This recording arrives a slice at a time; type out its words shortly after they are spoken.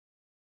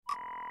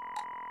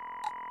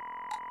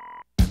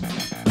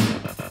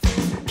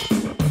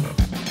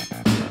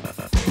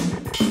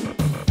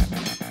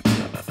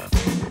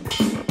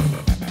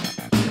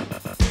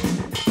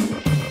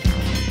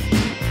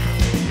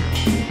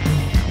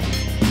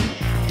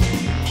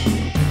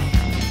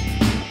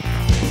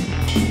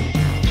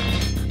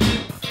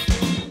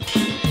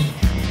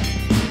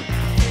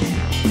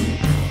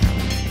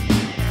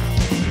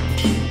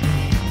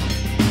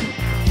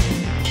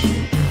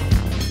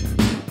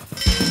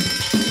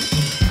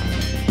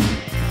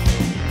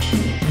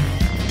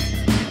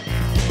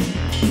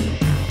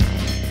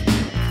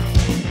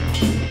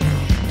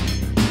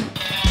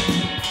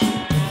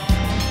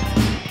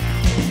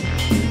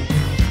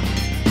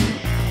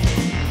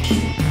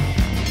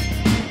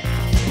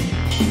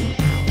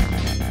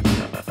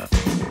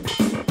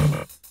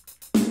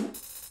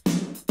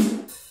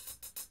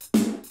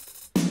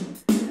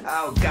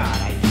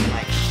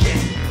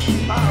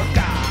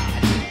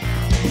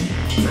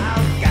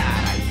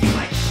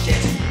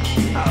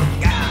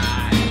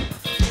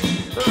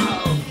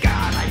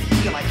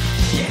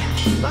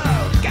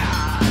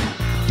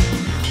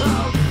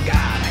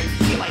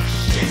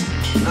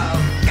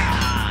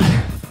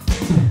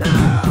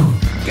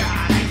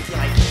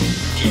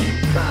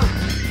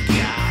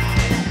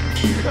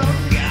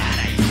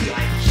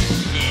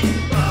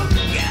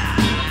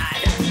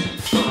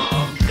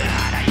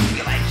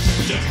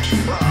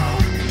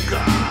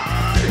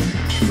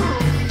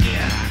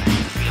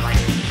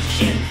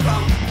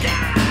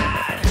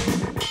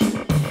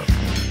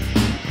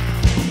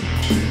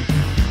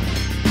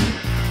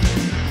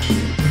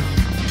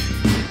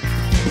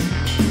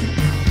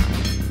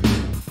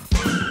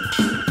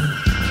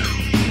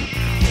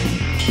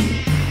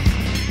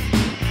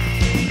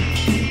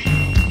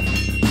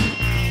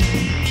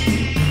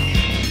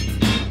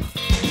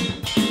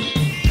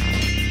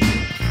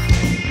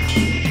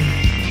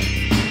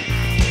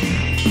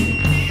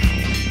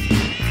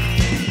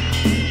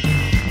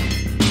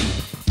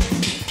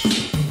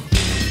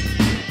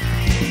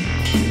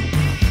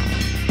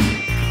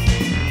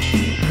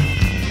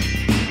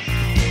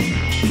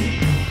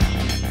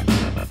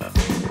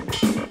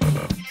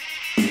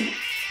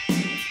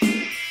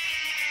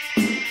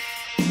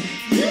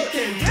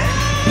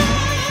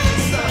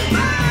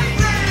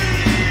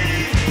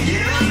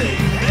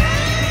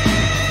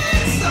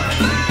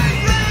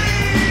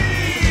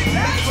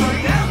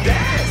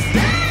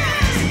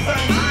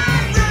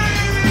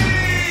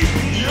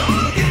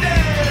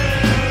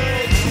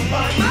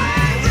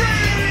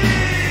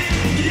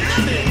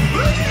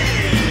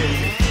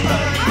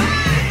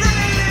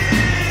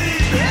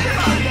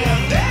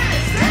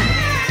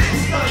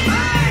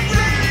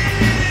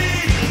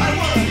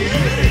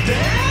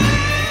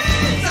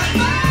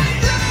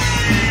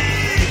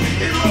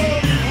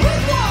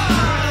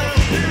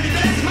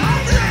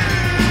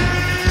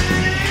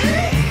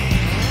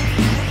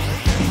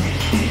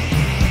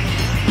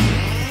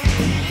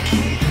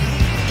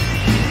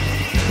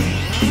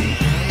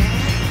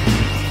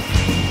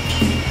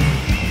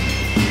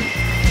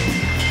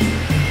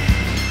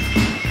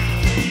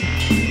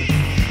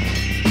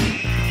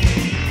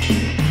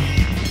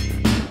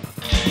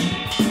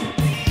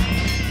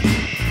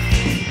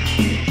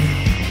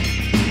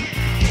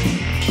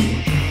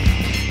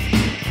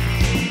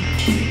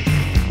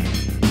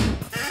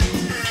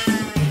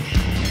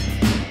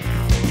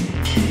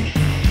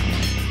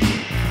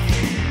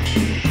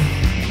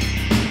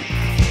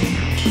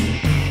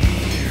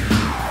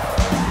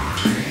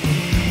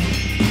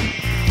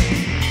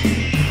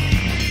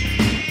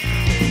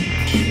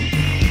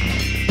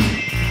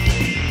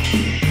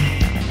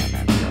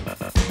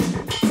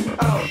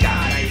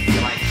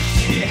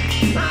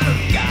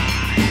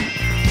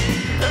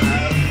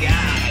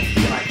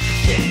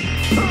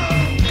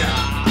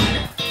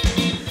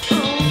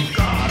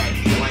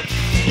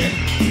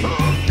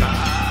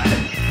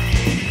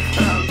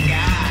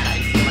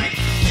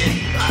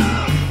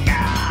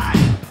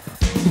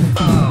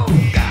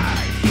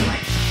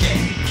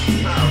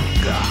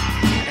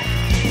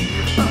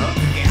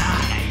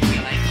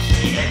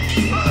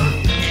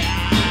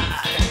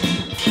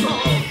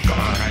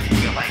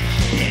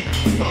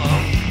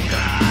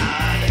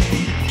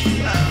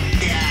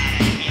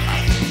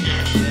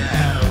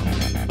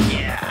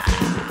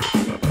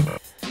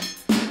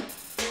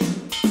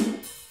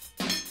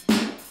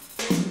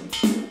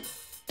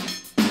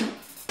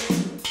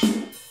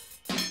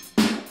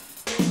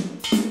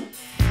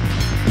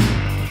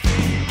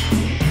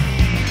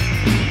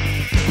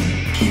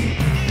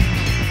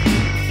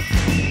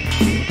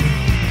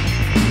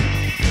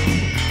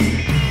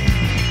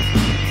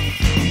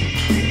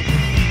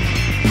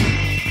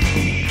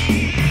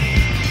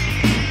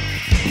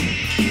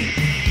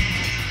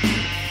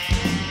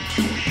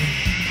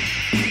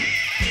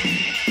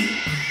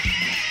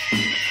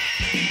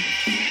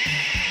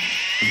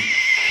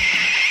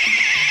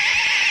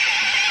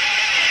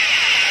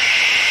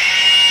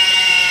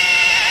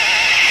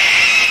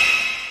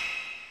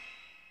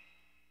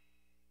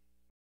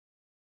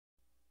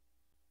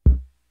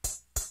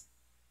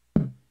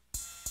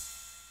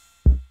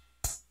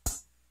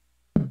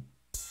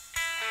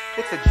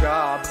It's a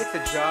job, it's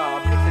a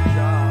job, it's a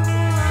job,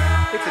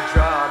 it's a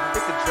job,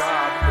 it's a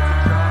job, it's a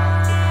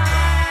job,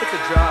 it's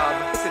a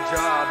job, it's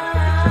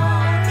a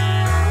job, it's a job,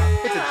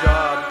 it's a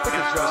job, it's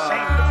a It's job, the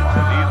same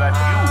quality that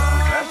you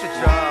possess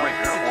to a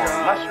greater or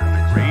lesser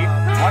degree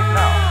right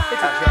now,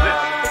 at this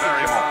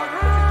very moment.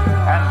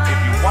 And if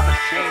you want to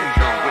change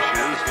your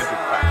wishes into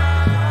fact,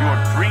 your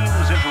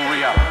dreams into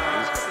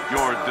realities,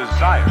 your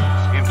desires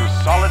into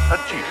solid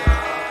achievement,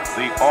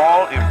 the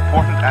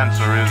all-important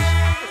answer is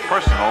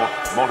personal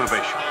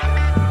motivation.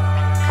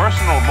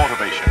 Personal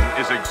motivation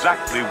is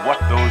exactly what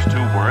those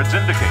two words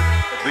indicate,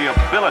 the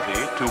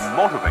ability to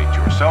motivate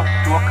yourself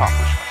to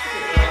accomplishment.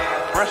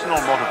 Personal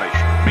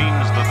motivation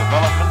means the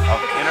development of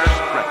inner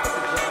strength,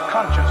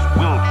 conscious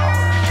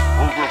willpower,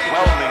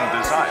 overwhelming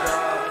desire,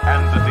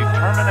 and the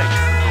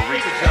determination to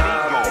reach any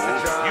goal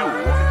you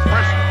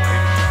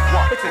personally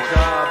want. It's a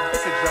job,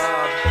 it's a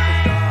job,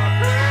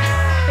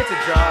 it's a job, it's a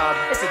job,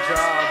 it's a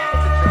job,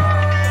 it's a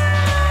job,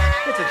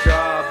 it's a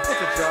job,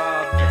 it's a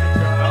job.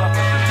 Develop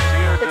a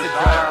sincere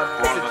desire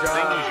for the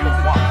things you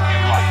want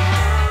in life.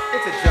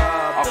 It's a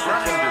job. A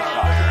burning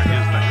desire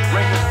is the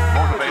greatest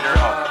motivator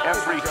of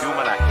every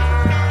human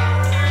activity.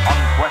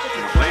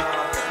 Unquestionably,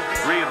 the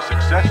degree of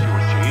success you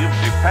achieve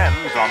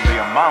depends on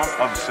the amount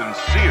of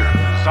sincere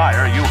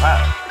desire you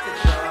have.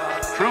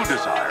 True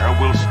desire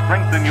will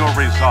strengthen your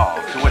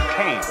resolve to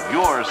attain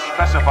your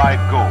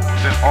specified goals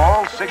in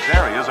all 6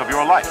 areas of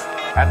your life,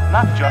 and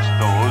not just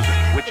those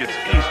in which it's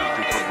easy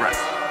to progress.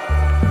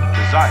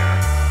 Desire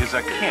is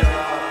akin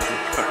to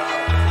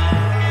thirst.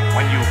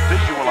 When you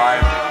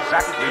visualize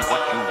exactly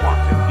what you want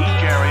in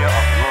each area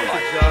of your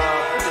life,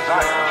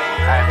 desire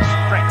will add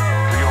strength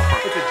to your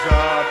purpose.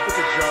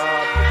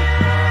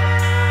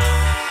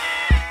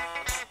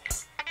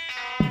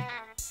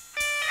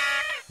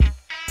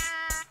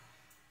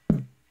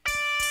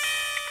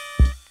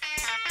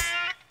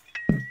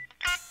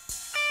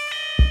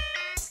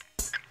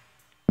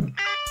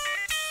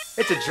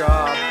 It's a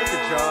job, it's a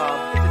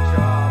job, it's a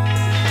job.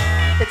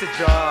 It's a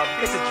job,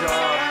 it's a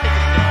job, it's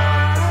a job.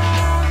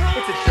 It's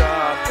a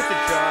job, it's a job, it's a job. It's a job, it's a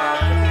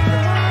job, it's a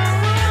job.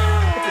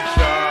 It's a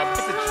job,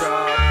 it's a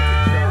job.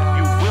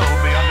 You will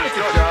be understood. It's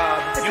a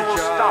job, it's You a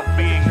will job. stop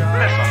being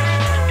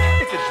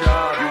misunderstood. It's a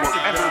job. You will it's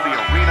a enter job. the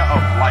arena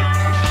of life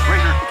with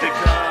greater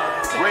dignity,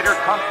 greater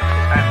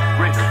confidence, and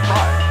greater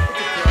pride.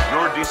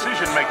 Your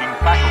decision-making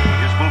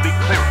faculties will be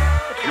clearer.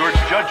 Your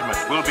judgment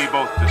will be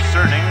both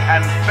discerning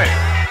and fair.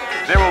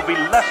 There will be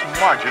less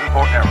margin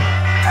for error,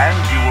 and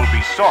you will be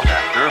sought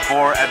after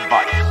for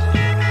advice.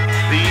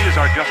 These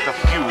are just a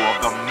few of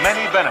the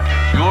many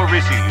benefits you'll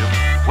receive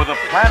with a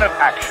plan of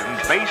action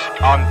based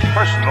on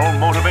personal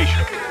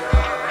motivation.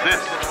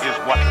 This is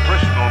what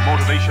personal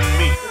motivation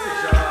means.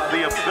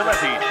 The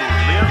ability to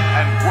live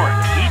and work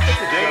each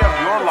day of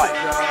your life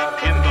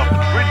in the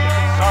brilliant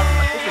sun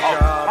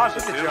of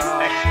positive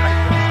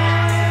expectancy.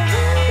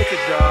 It's a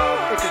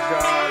job, it's a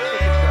job, it's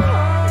a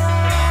job.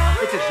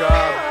 It's a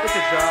job, it's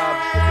a job,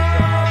 it's a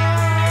job.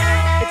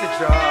 It's a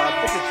job,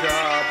 it's a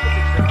job, it's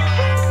a job.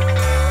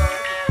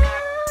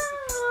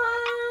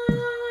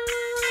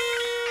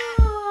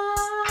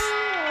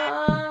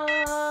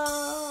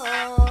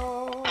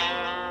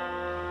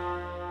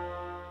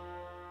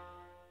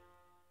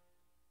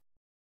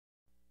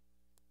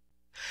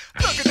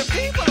 Look at the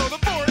people, all the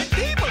boring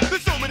people.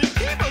 There's so many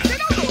people, they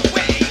don't go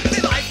away.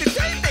 They like the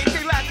same things,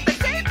 they laugh at the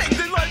same things.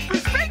 Their life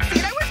was fixed,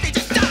 and I wish they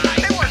just died.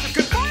 They worship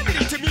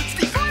conformity to meets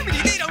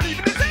deformity. They don't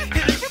even deserve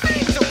pity for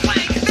being so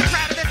blank. They're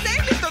proud of their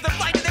sameness, though they're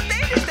blind to their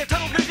vagueness. Their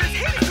tunnel vision is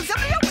hidden, so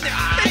somebody open their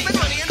eyes. They spend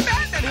money on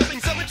Batman,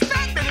 helping so much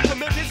fat men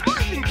implement his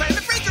marketing plan.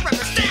 The phrase you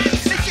understand.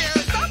 They share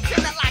an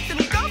assumption that lacks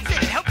any gumption.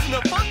 It helps them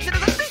to function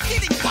as a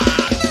fish-eating blob.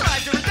 Their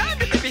lives are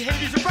redundant, their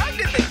behaviors are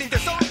pregnant. They think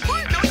they're so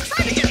important, no one's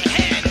trying to get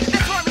ahead.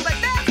 They're swarming like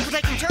bats,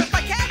 protecting turf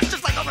like cats,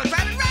 just like all the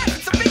rabid rats.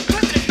 It's a big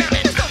twisted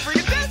experiment. They're so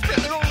freaking desperate,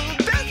 they're all little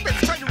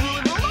despots, trying to rule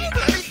and roll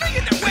over everything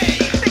in their way.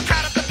 They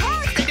crowd up the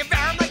parks, they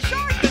devour them like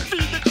sharks. They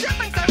feed the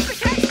chipmunks out of the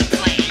catch the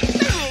flame.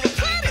 They rule the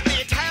planet,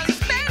 they entirely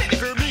span it.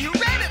 If it were me who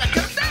ran it, I'd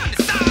cut them down to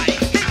size.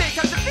 They make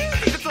up the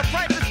feces, it's the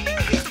price of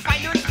species to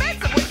find new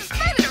expensive ways to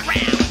spread it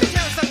around. They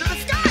tear us under the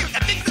sky with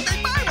the things that they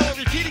buy while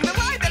repeating the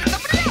lie that it's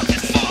somebody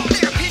else's fault.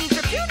 Their opinions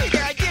are puny,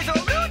 their ideas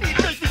are loony. It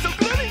makes me so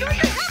gloomy knowing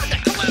they haven't a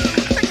clue.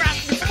 They're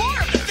grasping for more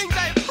of the things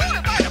I abhor.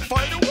 If I had to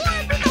fight a war,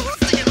 I'd be the whole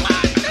thing in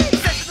line. They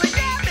incessantly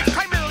yap, it's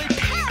primarily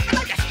pap, and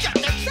I just shut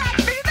their trap,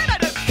 baby, then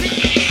I'd have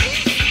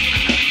peace.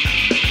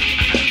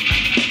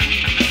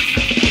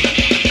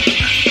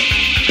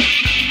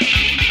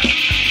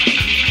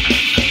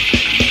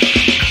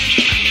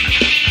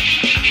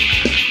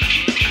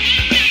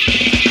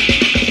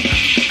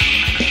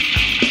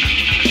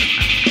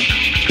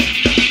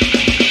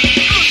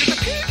 Look at the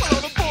people,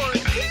 all the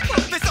boring people.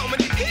 There's so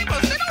many people,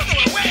 they don't go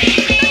away.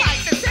 They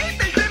like the same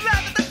things, they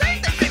laugh at the same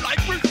things. They like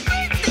Bruce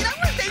Springsteen. I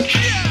wish they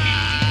just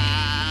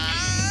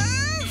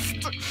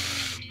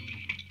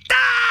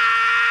die.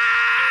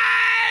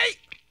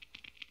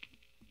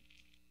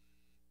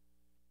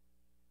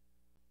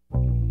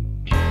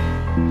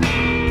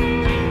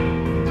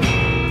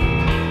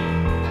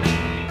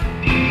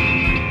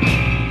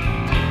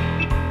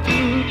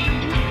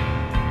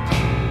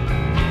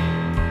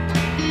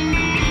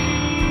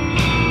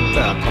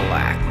 The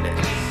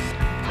blackness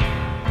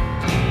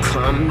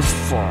comes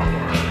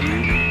forward.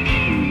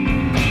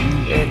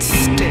 It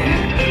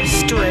stares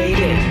straight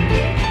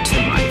into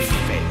my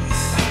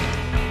face.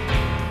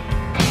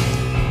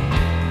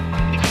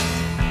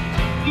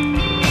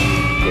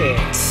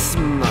 It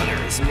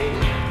smothers me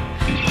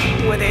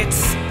with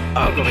its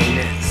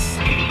ugliness.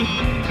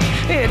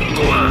 It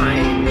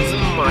blinds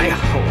my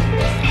hope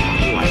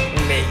like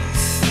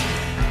mace.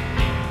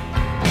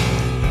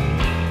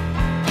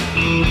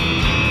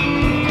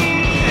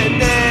 And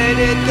then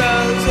it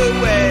goes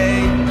away,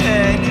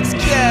 and it's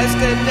just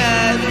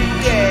another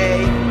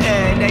day.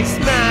 And I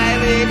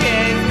smile at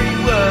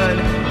everyone,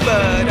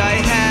 but I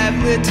have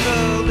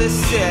little to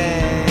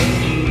say.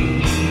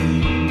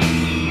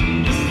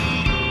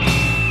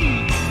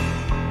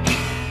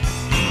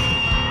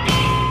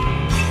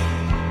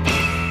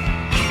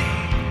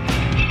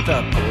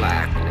 The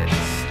blackness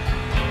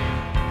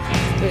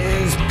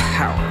is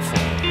powerful.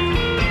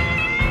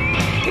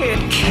 It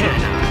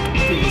cannot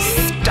be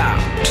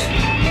stopped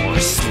or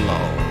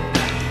slowed.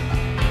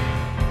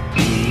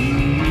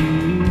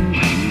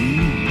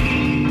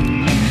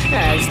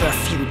 As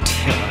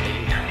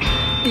futility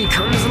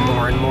becomes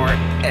more and more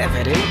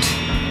evident,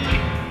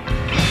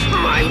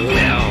 my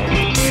will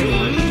to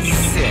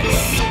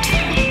resist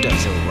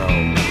does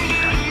erode.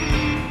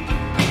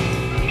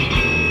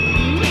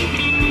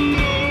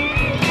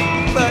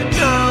 But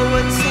no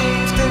one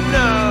seems to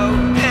know,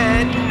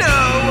 and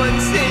no one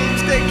seems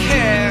to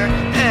care,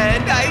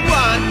 and I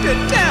want to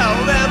tell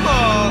them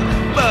all,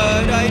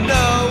 but I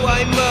know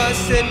I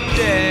mustn't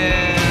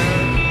dare.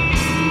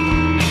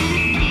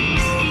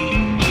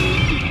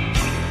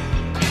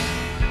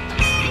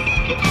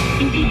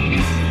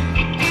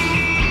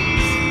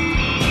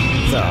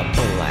 The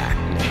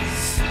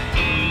blackness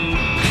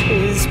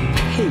is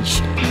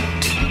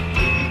patient.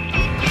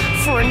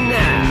 For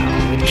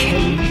now it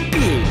can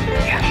be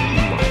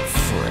my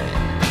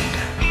friend.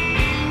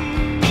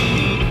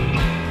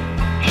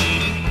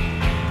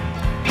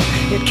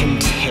 It can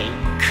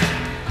take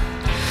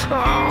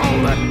all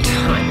the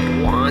time it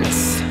wants,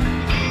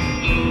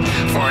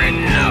 for it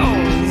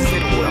knows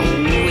it will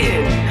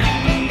win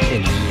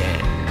in the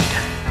end.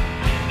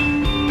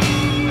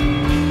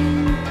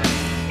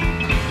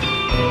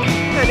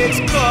 And its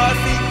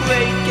coffee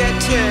break at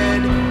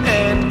 10,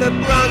 and the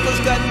Broncos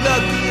got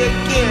lucky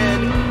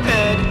again,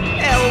 and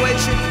Elway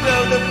should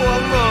throw the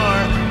ball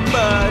more,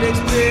 but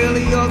it's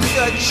really all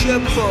such a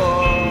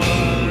bore.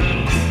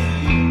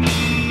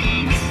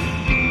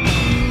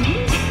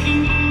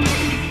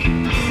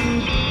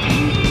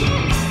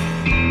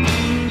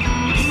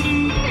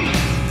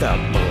 The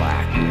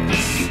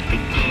blackness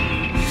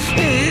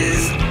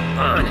is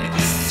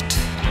honest,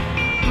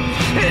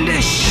 and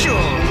as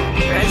sure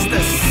as the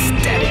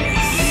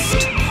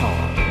steadiest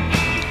hold.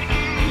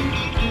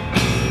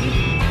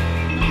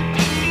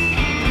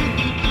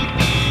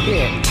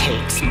 It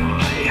takes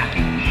my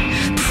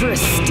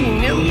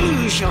pristine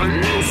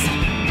illusions,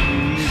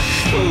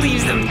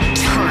 leaves them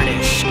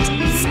tarnished,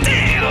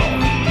 stale,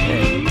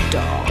 and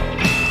dull.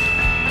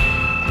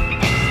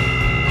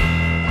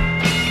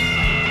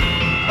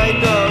 I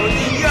know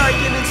the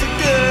arguments are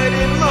good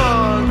and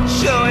long,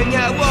 showing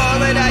how all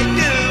that I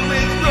do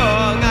is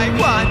wrong. I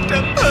want to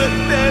put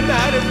them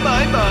out of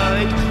my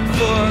mind,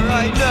 for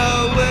I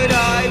know what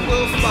I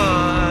will find.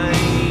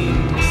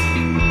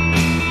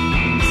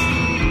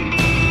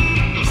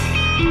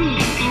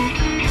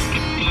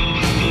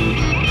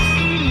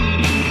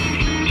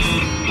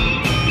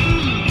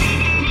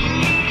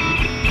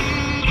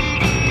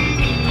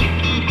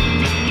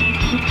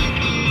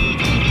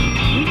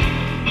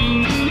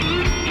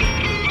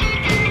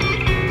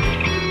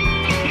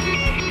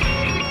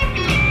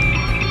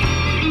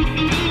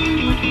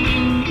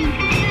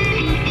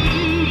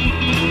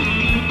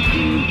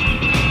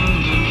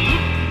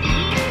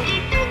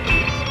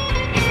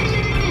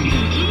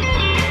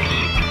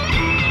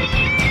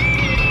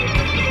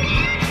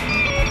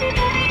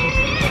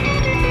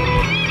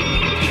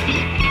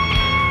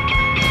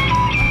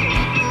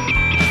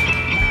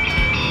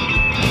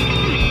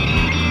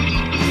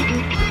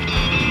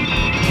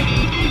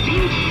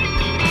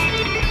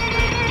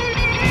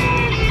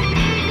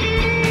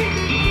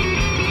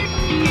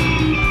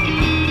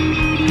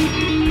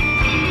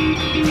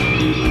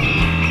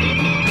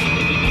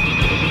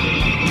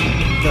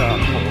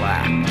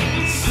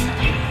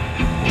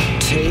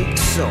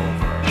 Takes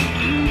over.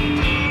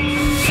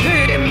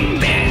 It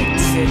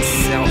embeds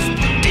itself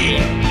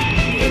deep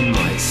in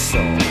my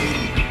soul.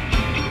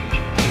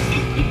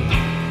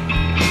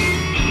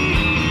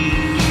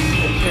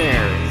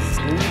 There's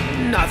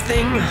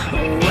nothing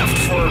left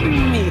for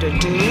me to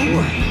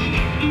do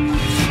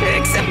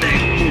except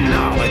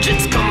acknowledge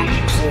its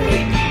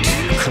complete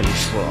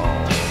control.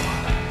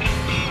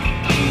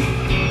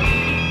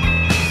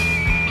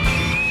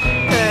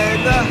 And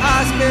the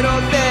hospital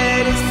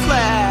bed is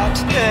flat,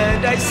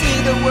 and I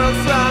see the world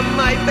from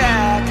my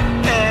back,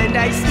 and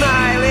I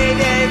smile at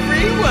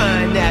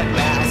everyone. At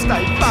last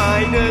I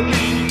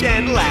finally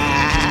can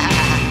laugh.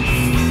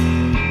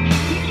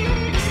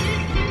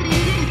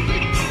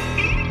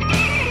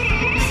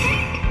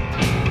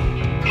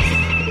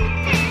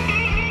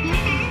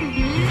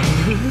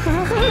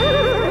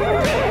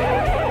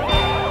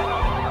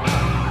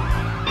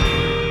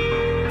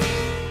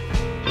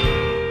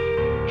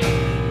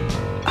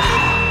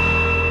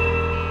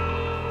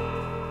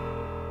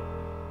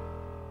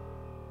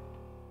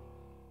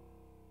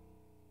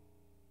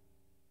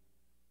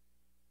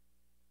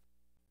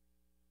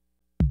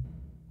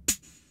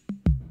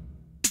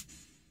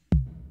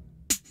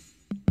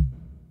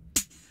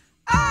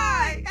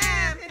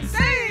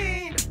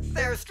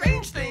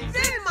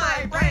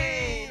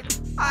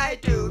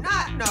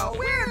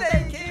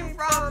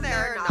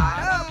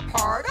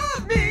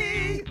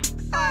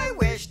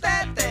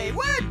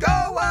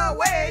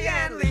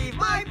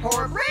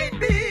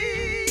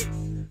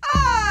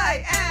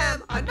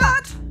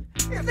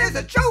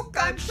 a joke,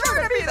 I'm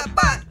sure to be the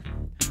butt.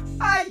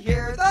 I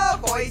hear the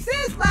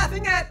voices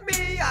laughing at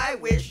me, I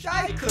wish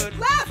I could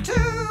laugh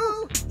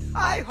too.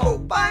 I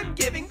hope I'm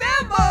giving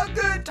them a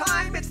good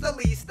time, it's the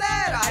least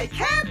that I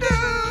can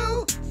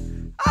do.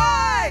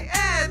 I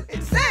am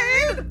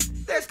insane,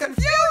 there's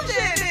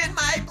confusion in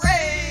my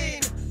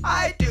brain.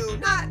 I do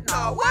not know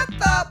know what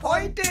the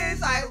point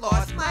is. I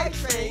lost my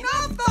train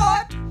of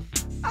thought.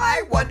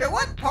 I wonder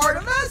what part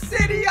of the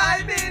city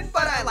I'm in,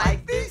 but I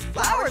like these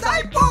flowers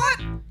I bought.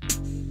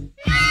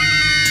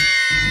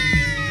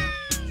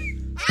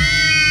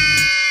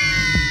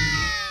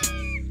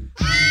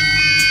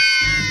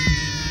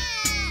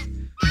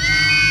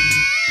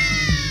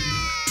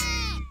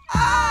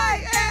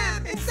 I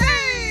am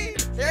insane.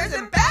 There's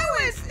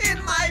imbalance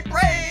in my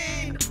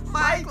brain.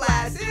 My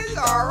glasses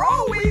are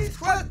always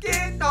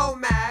crooked no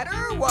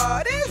matter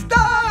what is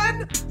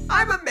done.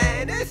 I'm a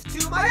menace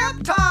to my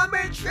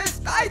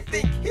optometrist. I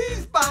think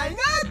he's buying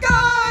a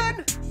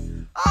gun.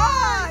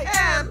 I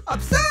am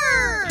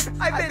absurd.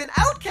 I've been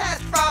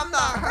outcast from the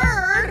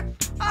herd.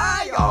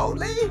 I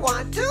only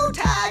want to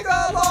tag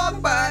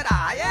along, but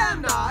I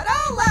am not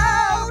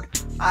allowed.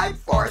 I'm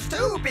forced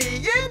to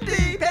be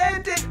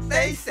independent.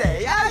 They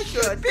say I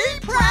should be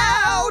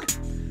proud.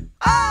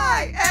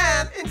 I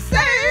am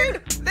insane.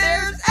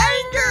 There's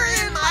anger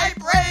in my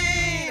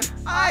brain.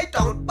 I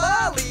don't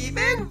believe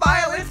in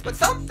violence, but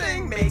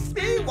something makes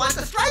me want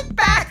to strike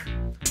back.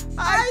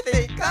 I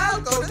think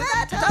I'll go to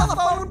that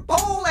telephone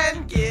pole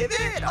and give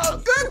it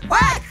a good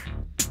whack.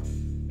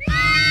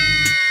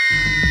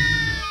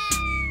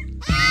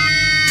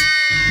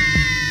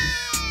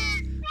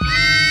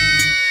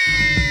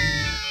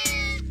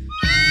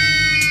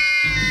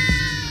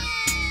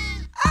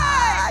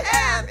 I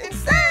am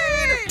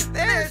insane.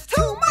 There's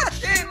too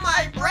much in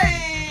my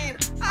brain.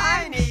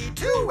 I need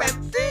to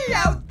empty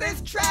out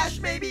this trash,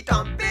 maybe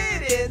dump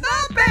it in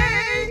the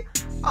bay.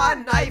 A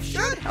knife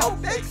should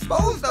help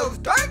expose those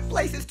dark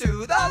places to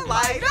the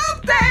light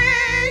of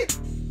day.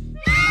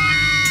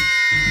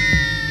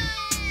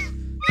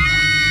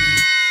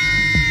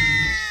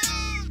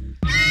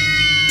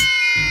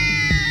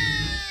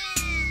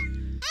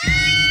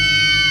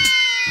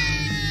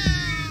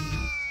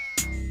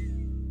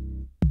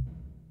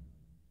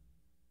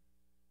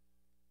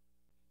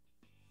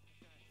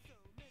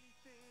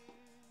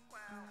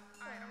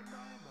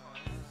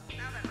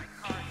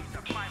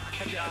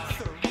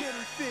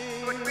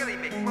 It would really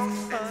make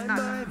most sense not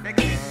to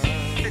fix it,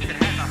 since it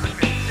has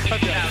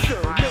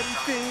 150,000 miles on it,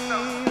 so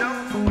who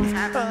knows what's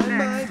happening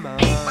next.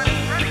 But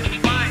it's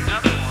running fine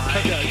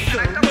otherwise, and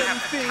I don't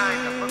have the time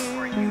to look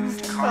for a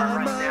used car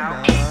right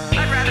now.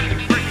 I'd rather be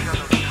working on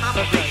those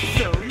complicated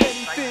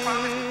submissions I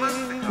promised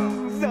months ago.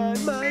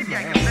 Maybe I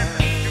can let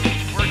the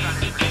students work on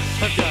it for cheap,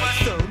 but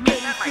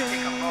that might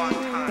take a long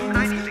time, and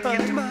I need to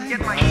get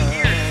my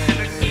gear to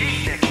the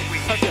gate next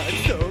week.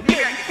 Maybe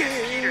I could get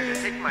Peter to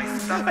take my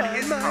stuff in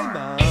his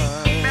car.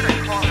 Better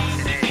call him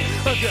today.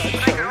 But I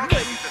could also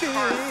use the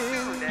car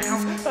soon to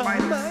help me buy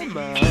those CDs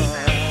for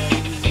them.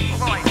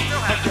 Although I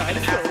still have to ask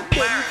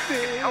Clarence who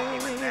can help me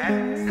with that.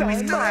 And we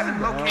still haven't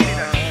located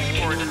a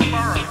keyboard to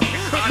borrow.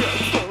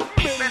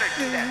 Better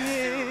do that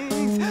soon.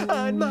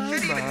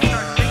 Should even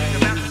start thinking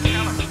about the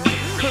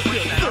California trip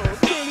with that other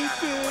stuff out of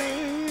the way.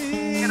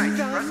 Can I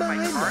trust my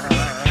car to go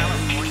to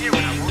California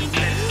when I won't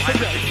spend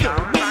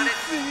 $500 on it?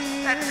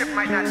 That trip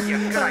might not be a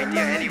good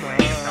idea anyway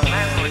if the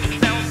landlord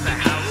sells the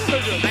house.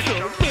 Rent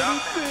goes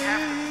up and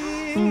half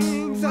the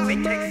food.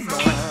 Moving takes so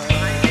much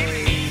time.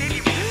 Maybe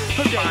we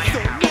should buy a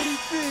house.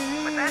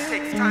 But that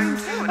takes time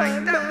too, and I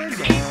doubt we can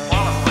even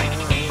qualify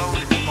for a loan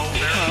in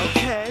Boulder.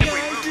 If we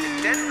move to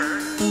Denver,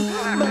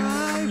 we'll have to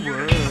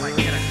commute until I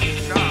get a new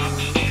job.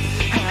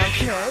 And then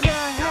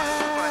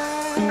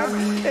but none of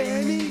which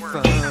makes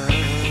work.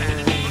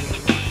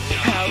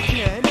 How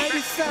can I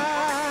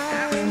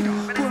decide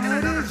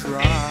what is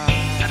right?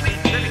 At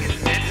least living in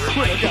Denver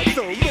might got be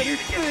so easier many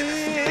to get to the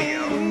studio.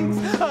 things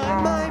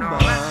on my No,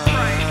 mind. that's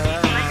right.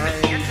 I can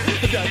get to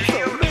the got so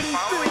studio the many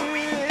following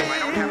week if I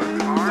don't have a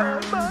things car.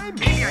 on my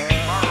Maybe I can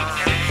borrow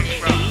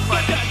Kennedy's road,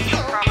 but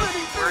it'll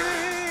probably work.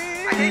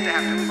 I hate to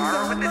have to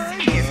borrow, but the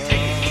CD is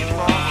taking too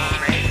long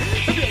already.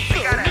 We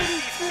gotta at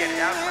least get it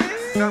out by the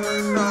summer,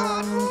 so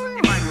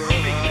if I'm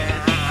moving then,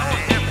 I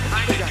won't have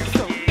time to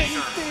do gigs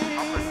or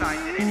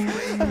publicize it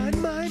anyway.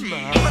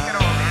 Gee, look at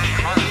all this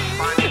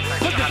correspondence I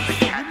still have to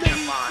catch up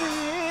on.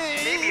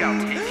 Maybe I'll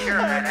take care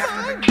of that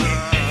after the gig.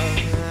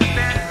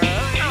 Then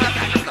I'll have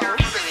to prepare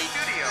for the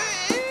studio,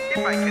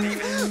 if I could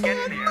even get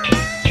there.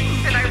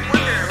 And I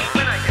wonder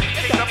when I can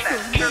pick up that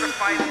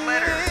certified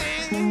letter,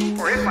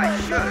 or if I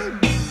should.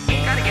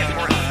 Gotta get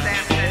more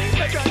stamps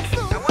anyway.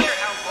 I wonder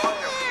how long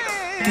there'll be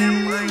those damn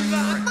lines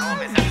for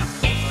enrollment at the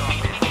post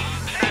office.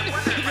 And I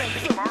wonder if I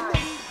can borrow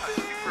a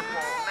Super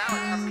Bowl now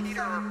from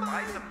Peter or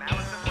buy some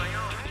mallets of my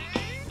own.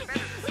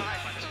 Better decide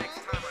by the next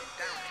time I'm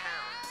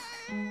downtown.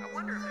 I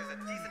wonder if there's a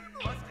decent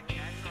bus to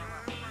catch, or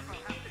if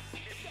I'll have to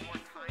miss more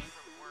time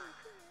from work.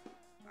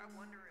 I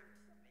wonder if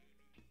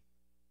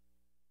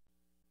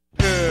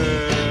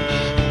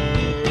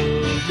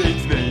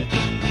Beats me.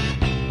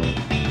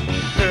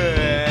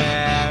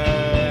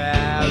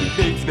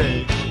 Beats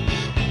me.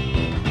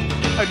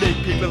 I make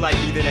people like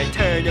me, then I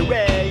turn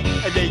away.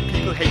 I make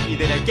people hate me,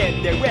 then I get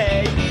in their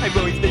way. I'm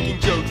always making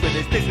jokes when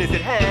there's business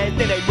at hand.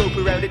 Then I mope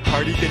around at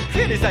parties and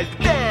criticize the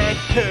band.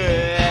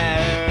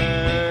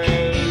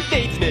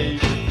 Beats me.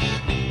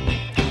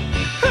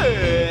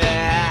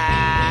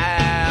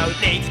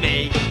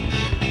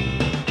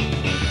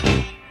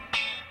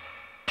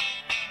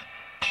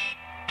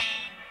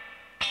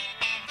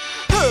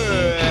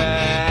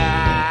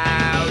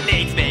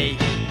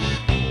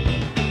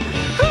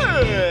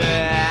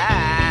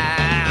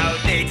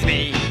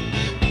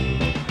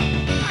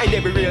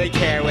 never really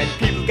care when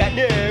people got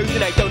news,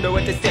 and I don't know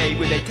what to say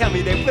when they tell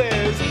me they're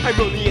blues. I'm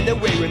only in the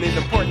way when there's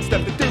important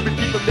stuff to do, but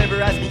people never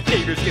ask me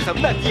favors cause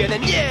I'm luckier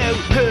than you.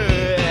 Who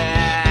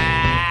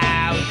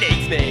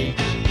needs me?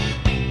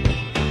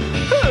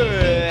 Who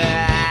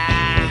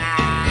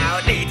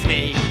needs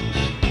me?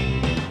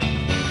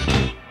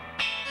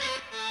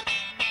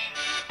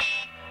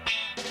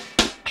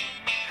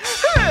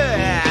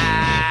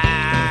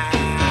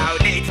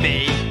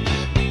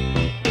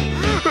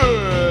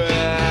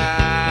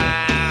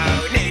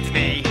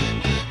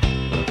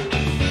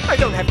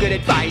 Good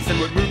advice on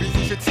what movies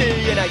you should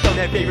see, and I don't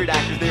have favorite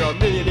actors, they're all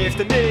millionaires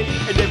to me.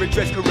 I never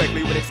dress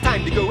correctly when it's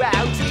time to go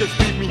out, so just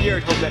leave me here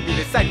at home, let me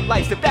decide what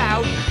life's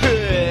about. Who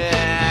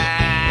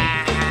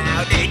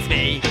needs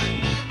me?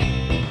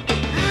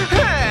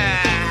 Who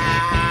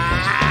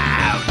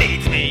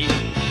needs me?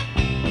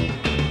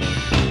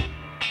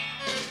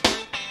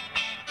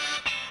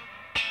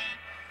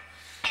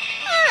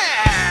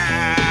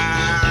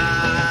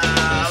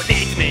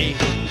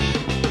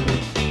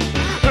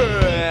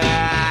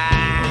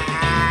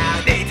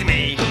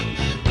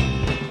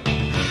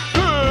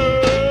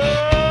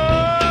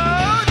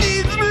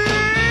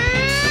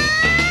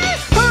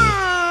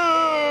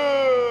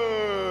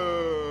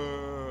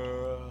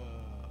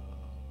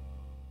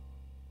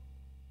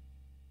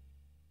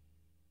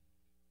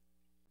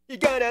 You're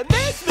gonna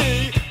miss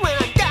me when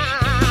I'm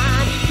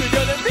gone. You're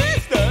gonna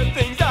miss the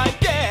things I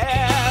do.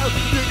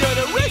 You're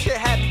gonna wish you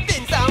hadn't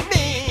been so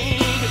mean.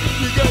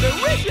 You're gonna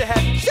wish you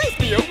hadn't chased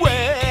me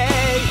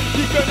away.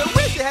 You're gonna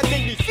wish you hadn't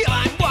made me feel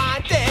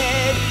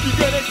unwanted. You're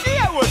gonna see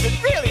I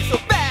wasn't really so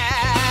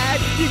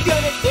bad. You're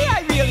gonna see I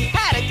really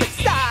had a good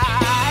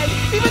side.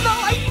 Even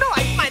though I know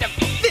I might have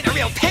been a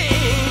real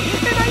pain.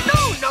 And I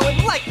know no one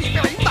liked me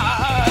very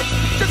much,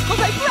 just cause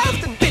I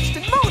groused and bitched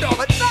and moaned all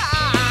the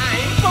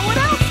time. But what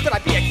else could I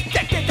be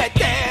expected to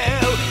do?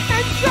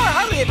 And sure, I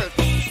hardly ever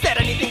said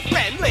anything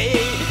friendly.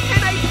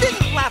 And I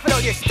didn't laugh at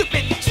all your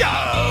stupid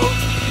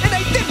jokes. And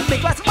I didn't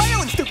make lots of my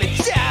own stupid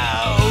jokes.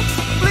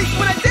 At least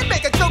when I did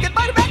make a joke, it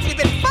might have actually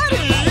been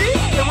funny.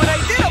 And when I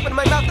did open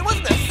my mouth, it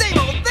wasn't the same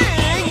old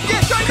thing. Yeah,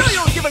 sure, I know you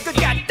don't give a good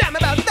goddamn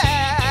about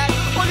that.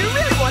 All you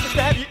really want is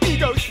to have your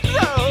ego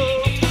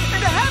stroked,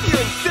 and to have your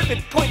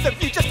insipid points of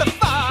view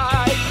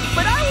justified.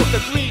 But I won't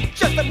agree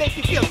just to make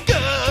you feel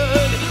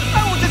good.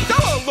 I won't just go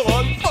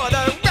along for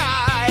the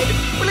ride.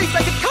 At least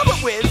I could come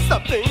up with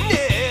something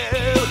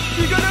new.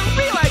 You're gonna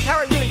realize how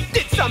I really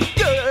did some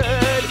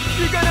good.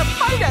 You're gonna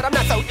find out I'm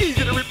not so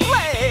easy to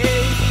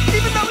replace.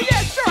 Even though,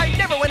 yeah, sure, I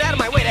never went out of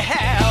my way to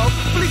help.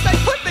 At least I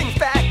put things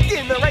back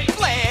in the right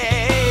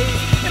place.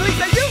 At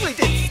least I usually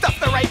did stuff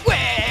the right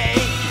way.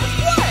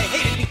 Why I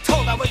hated being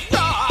told I was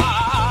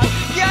wrong.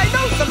 Yeah, I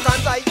know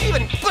sometimes I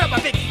even put up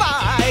a big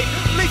fight.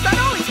 At least I'd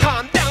always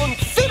calm down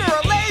sooner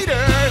or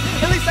later.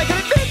 At least I can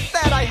admit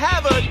that I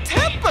have a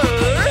temper,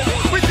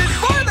 which is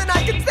more than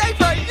I can say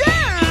for you.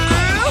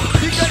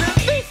 You're gonna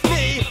miss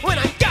me when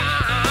I'm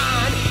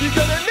gone. You're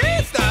gonna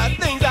miss the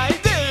things I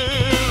do.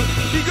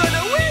 You're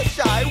gonna wish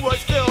I was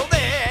still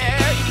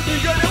there.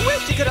 You're gonna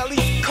wish you could at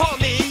least call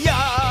me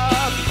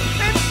up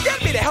and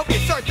get me to help you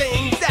sort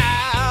things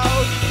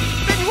out.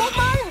 Then you won't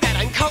mind that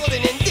I'm cold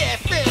and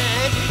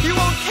indifferent. You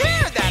won't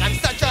care that I'm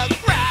such a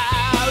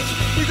grouch.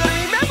 You're gonna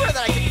remember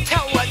that I can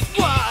tell what's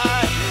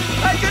what.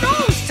 I can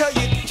always tell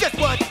you just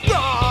what's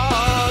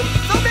wrong.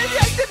 So maybe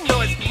I didn't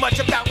know as much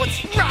about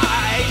what's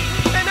right.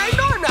 And I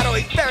know I'm not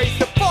always very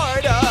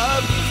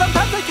supportive.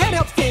 Sometimes I can't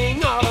help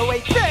seeing all the way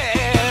through.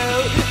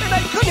 And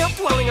I couldn't help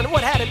dwelling on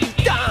what had to be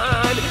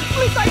done. At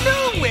least I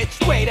knew which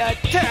way to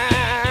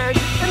turn.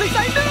 At least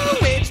I knew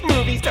which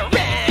movies to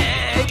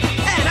rank.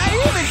 And I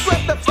even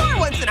swept the floor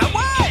once in a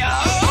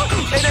while.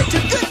 And I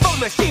took good phone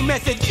machine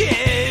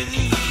messages.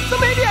 So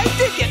maybe I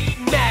did get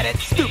mad at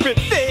stupid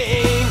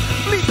things.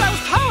 At least I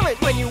was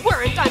tolerant when you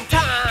weren't on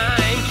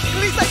time.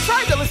 At least I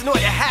tried to listen to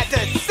what you had to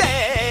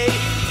say.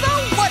 So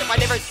what if I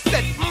never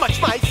said much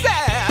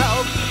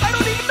myself? I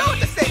don't even know what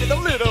to say to the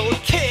little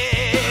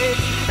kids.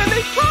 And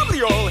they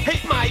probably all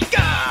hate my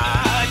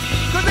guts,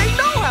 cause they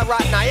know how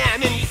rotten I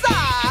am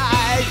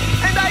inside.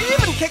 And I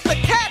even kicked the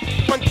cat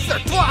once or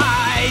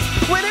twice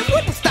when it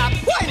wouldn't stop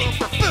whining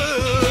for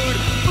food.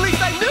 At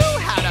least I knew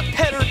how to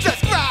pet her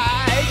just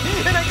right.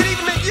 And I could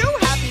even make you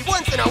happy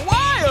once in a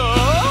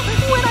while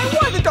when I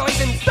wasn't always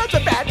in such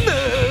a bad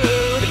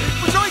mood.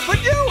 Which always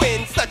put you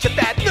in such a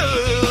bad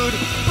mood.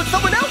 But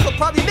someone else will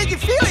probably make you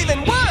feel even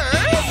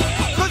worse,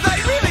 cause I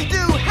really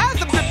do have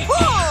some good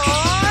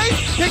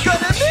points. You're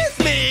gonna miss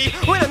me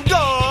when I'm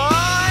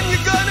gone.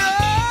 You're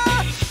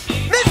gonna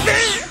miss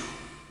me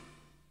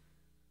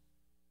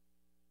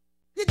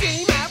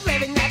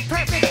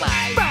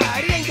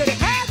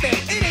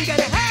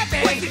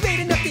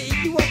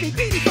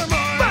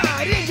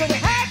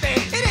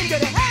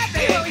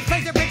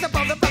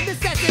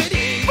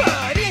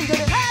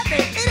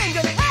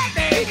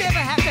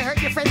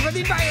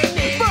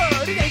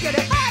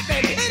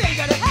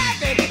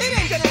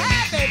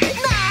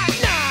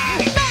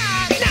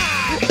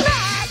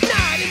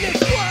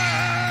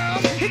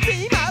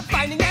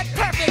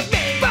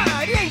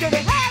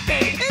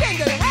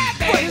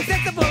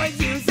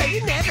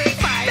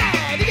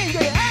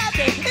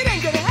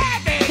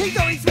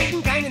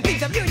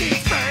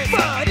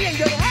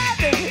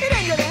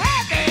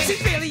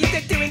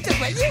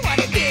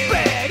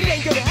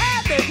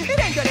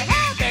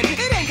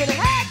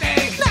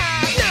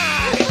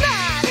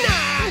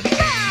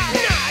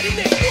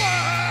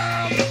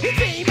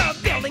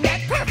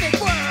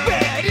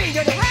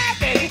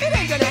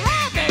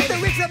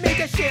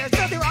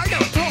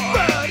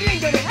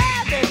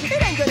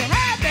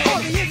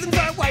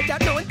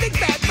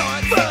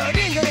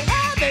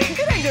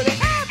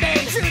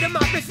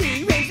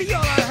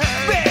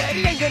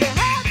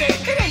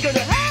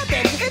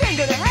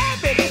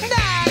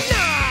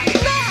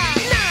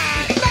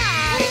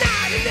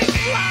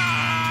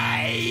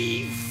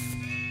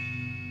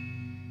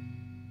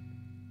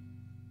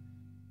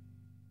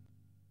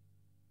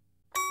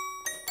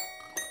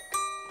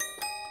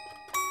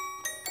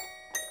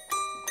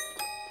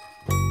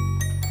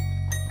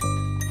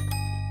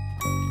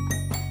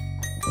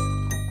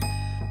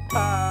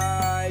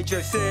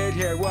just sit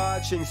here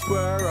watching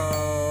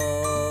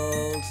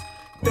squirrels.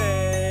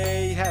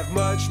 They have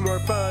much more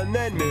fun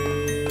than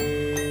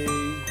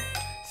me.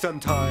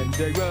 Sometimes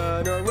they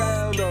run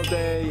around all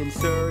day in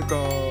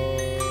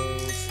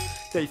circles.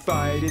 They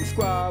fight and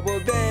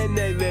squabble, then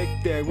they lick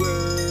their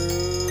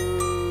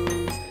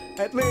wounds.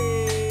 At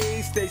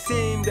least they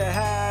seem to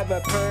have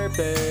a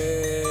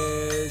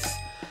purpose.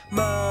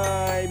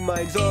 My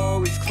mind's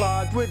always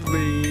clogged with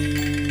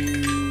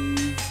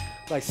leaves,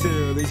 like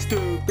silly,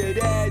 stupid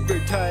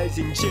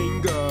advertising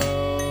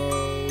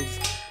jingles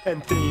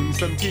and themes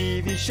from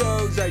TV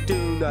shows I do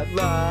not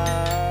like.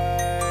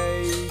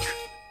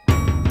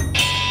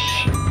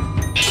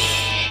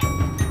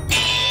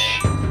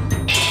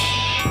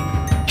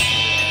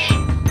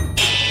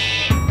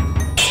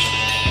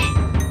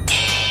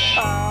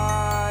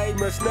 I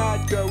must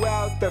not go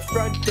out the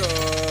front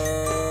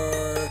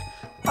door.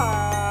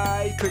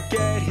 I could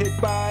get hit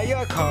by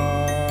a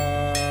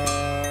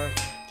car,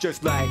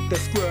 just like the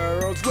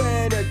squirrels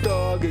when a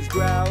dog is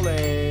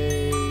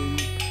growling.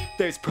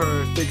 There's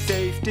perfect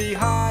safety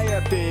high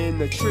up in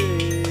the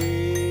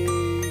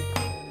tree.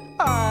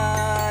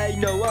 I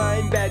know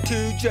I'm bad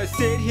to just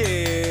sit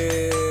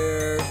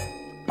here.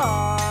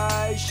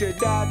 I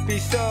should not be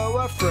so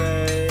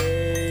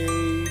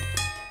afraid.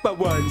 But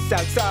once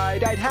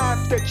outside I'd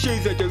have to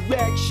choose a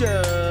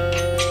direction.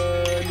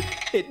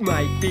 It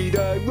might be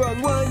the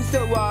wrong one,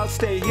 so I'll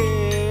stay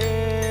here.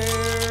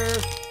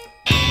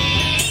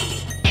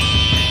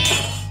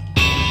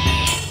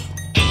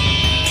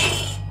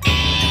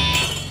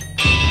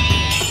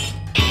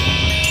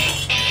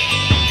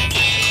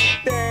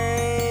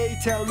 They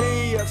tell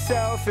me of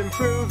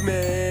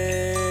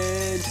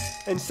self-improvement,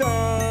 and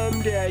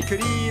someday I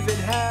could even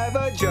have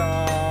a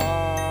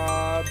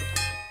job.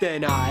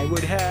 Then I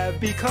would have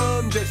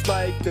become just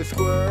like the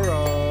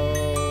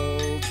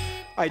squirrels.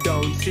 I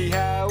don't see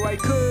how I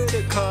could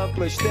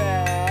accomplish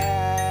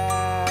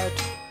that.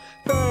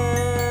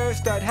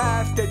 First I'd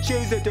have to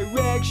choose a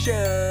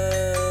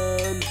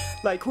direction,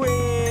 like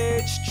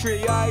which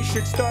tree I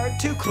should start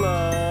to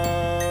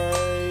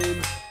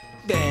climb.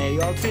 They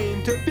all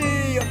seem to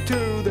be up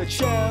to the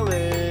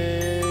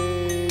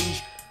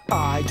challenge.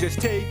 I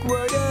just take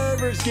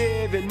whatever's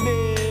given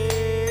me.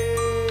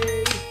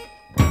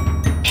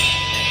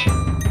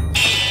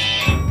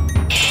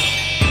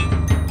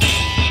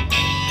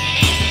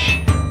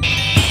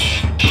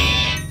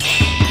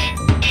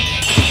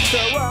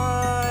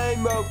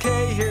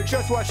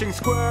 Just watching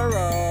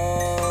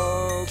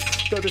squirrels,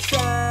 though the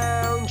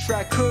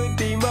soundtrack could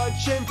be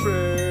much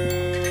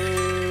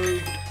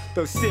improved.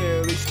 Those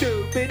silly,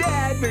 stupid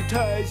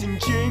advertising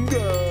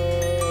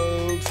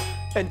jingles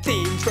and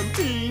themes from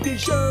TV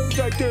shows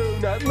I do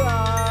not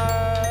like.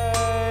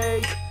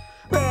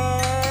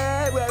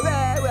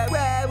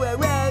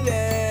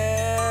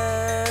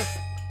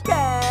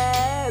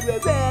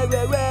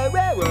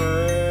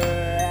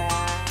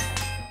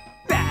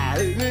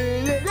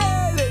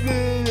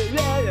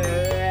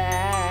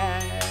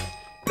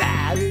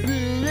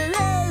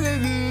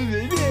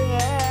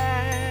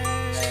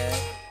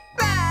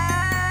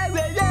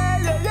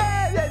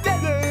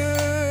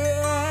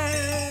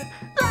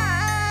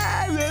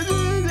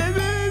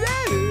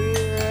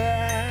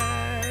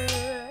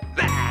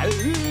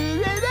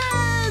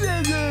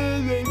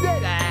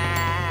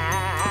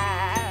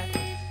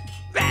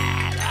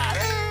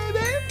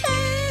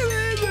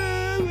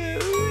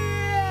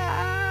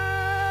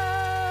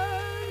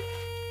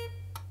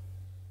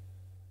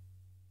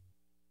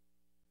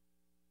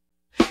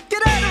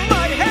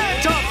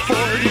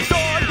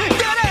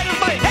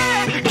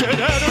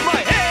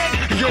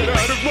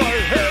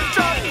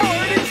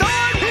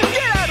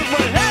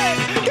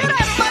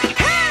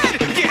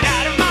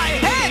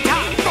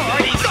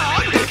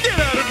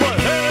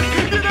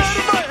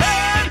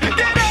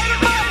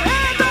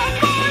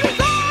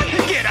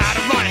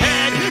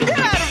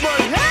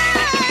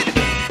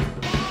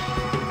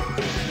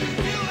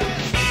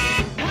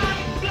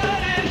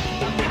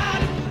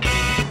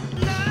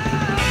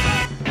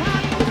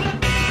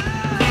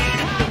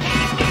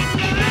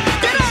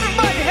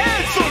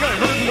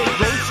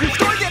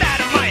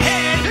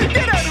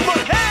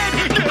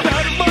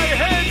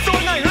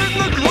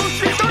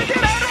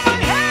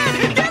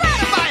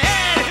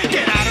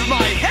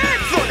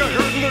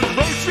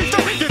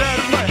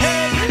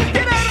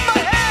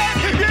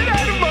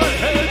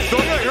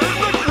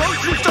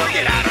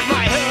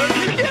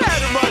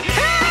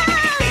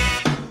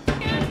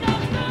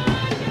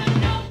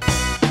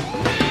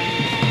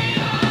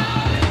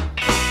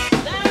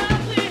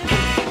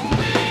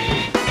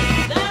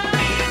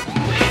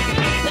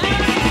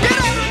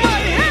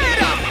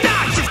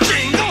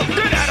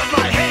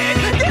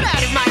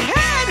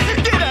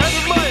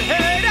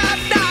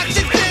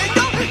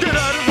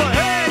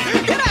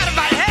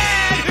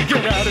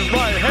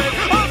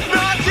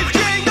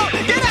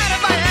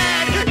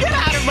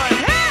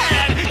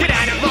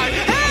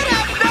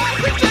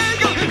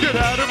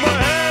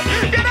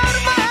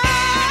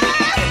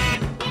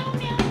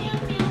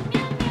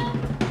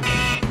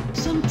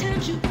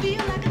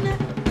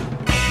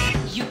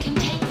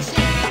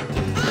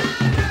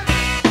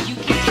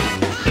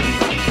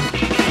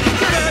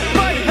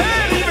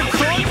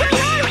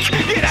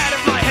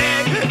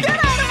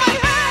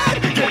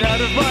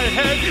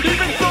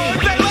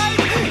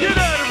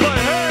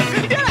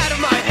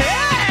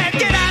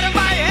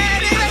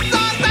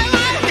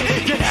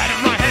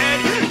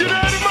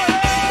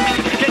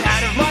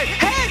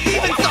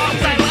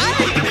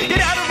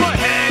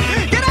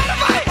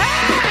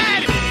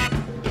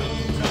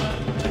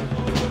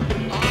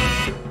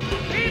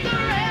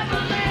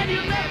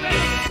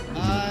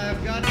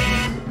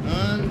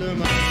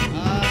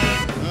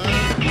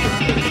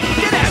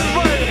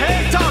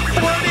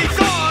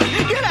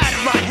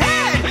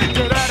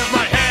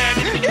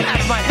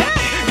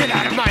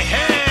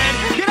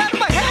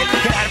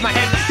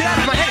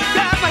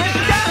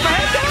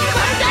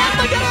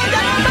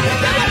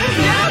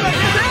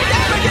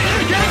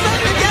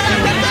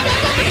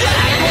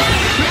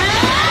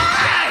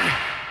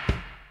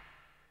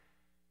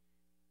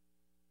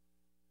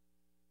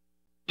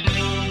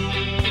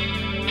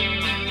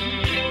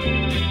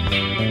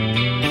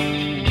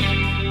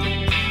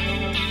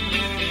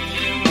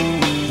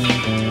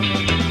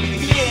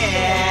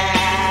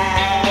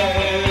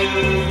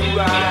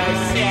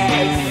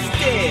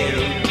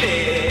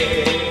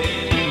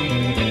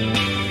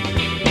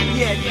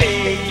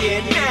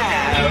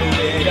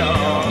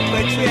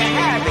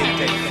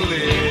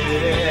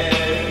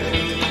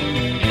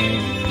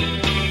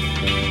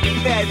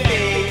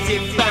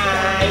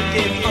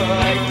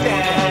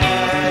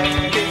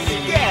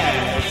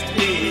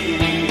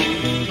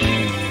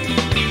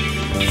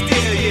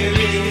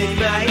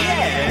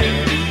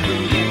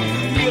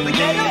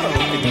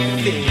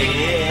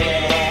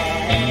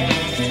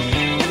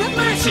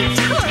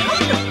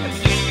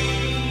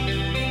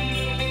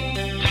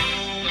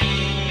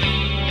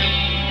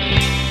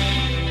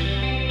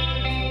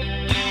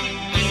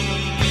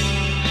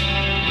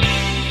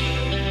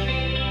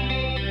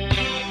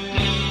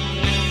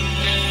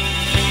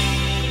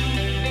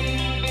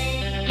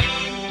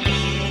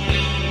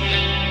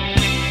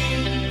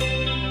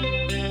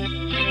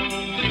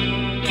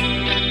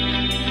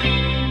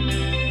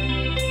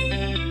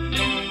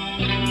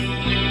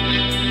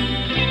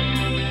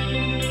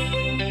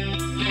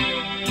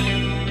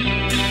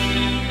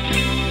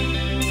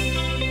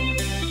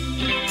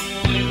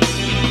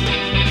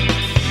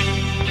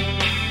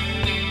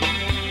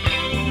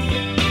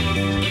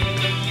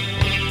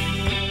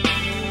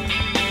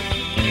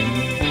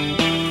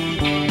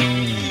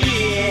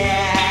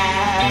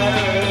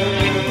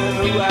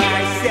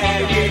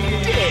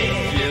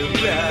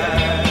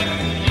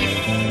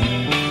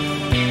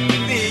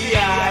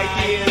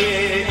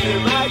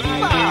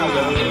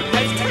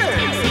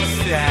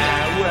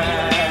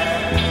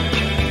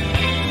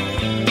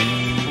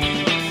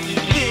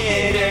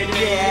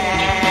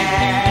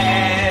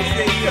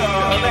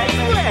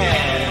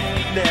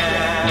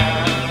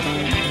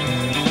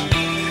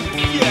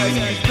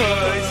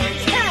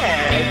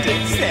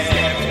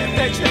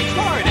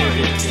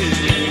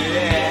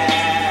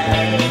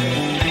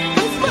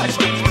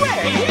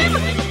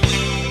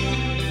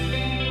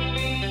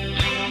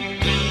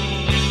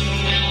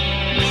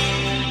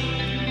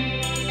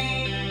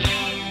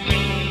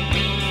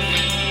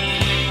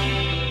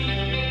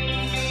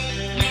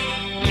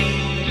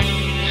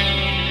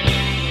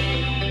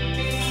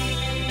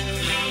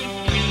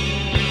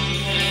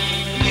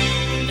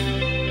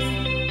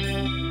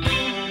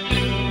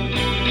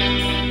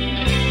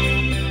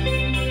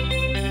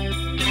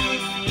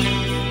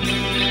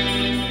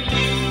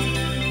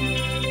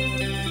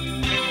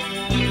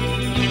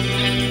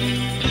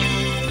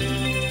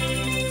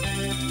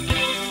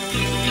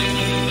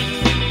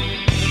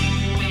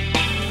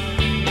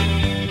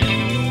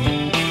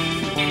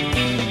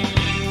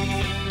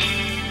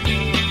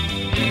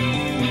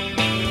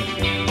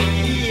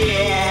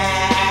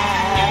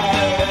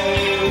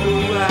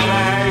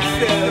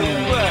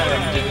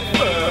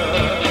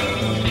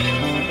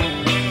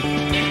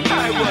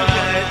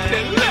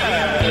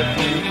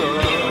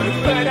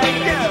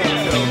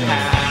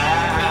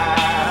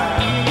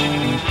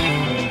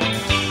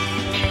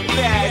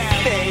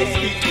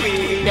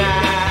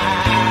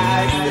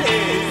 nice,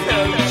 it's so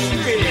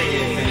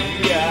trivial.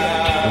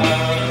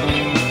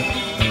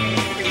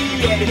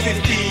 Yet it's as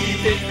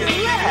deep as the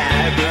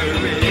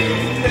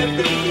labyrinth of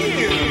the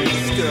human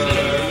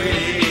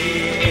story.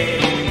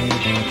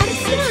 And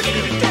it's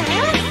seriously bad.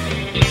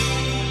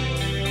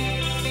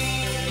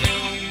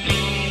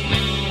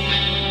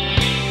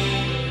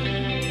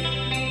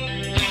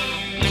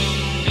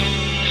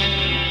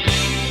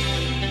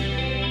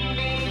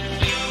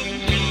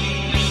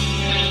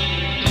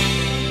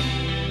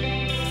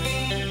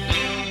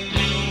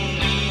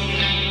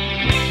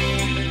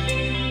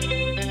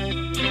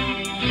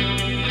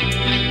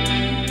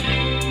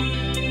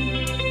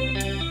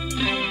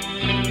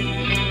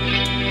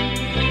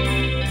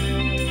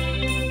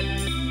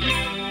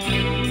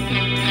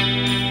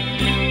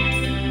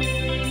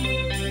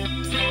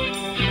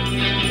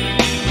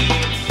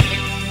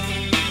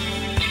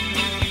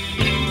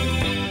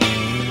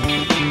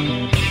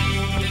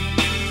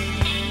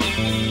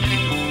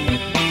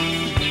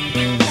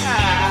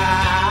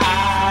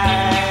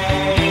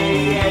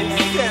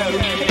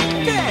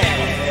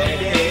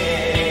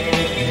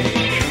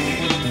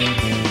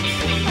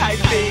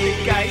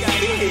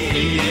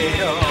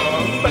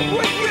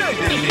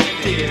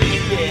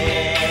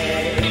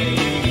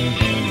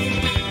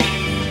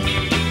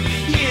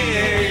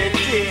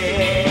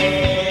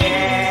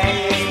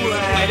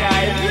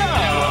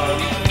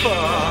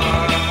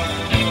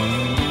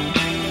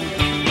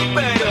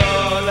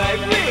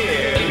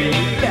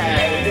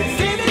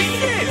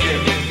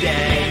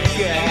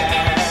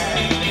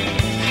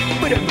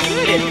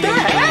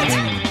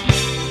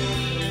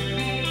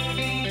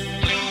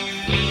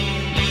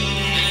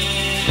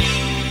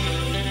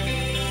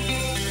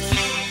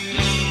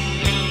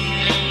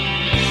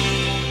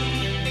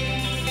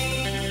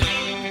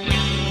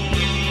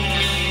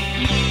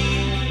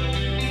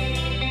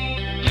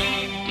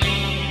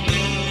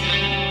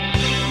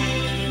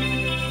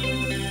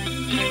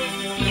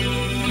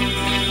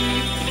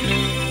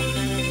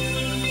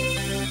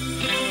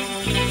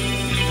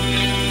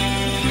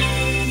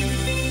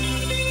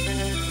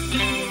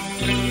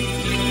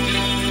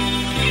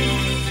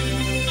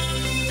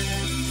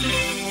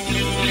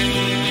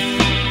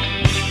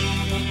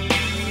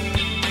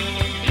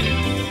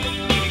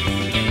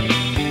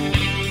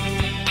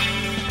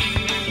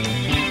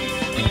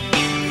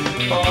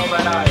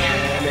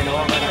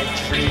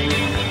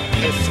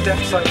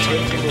 Steps I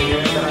take in the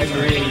air that I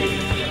breathe,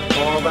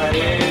 all that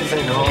is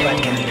and all that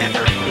can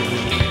never be,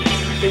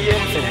 the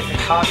infinite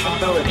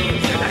possibilities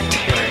and a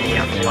tyranny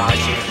of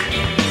logic,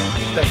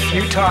 the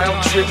futile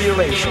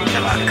tribulations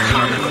of a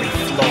comically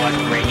flawed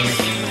race,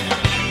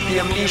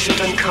 the omniscient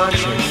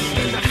unconscious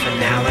and the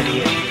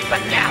finality and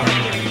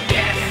banality of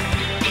death.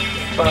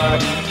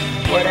 But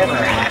whatever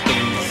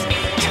happens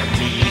to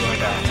me or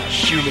the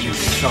human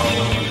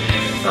soul,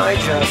 I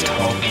just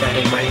hope that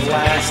in my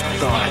last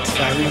thoughts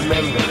I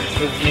remember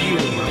the view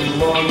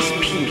of Long's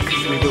Peak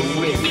through the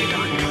wind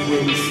on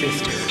Twin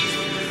Sisters.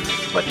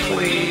 But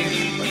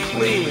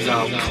please,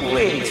 oh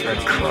please, for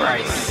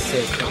Christ's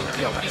sake, don't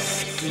build a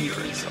ski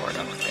resort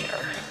up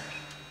there.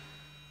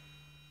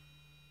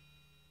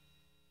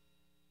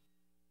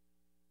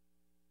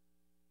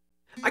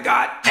 I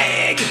got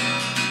egg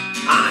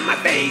on my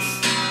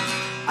face.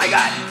 I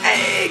got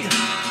egg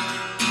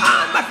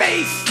on my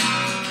face.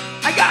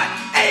 I got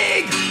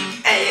egg,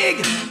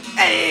 egg,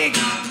 egg,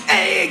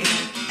 egg,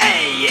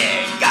 egg,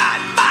 egg.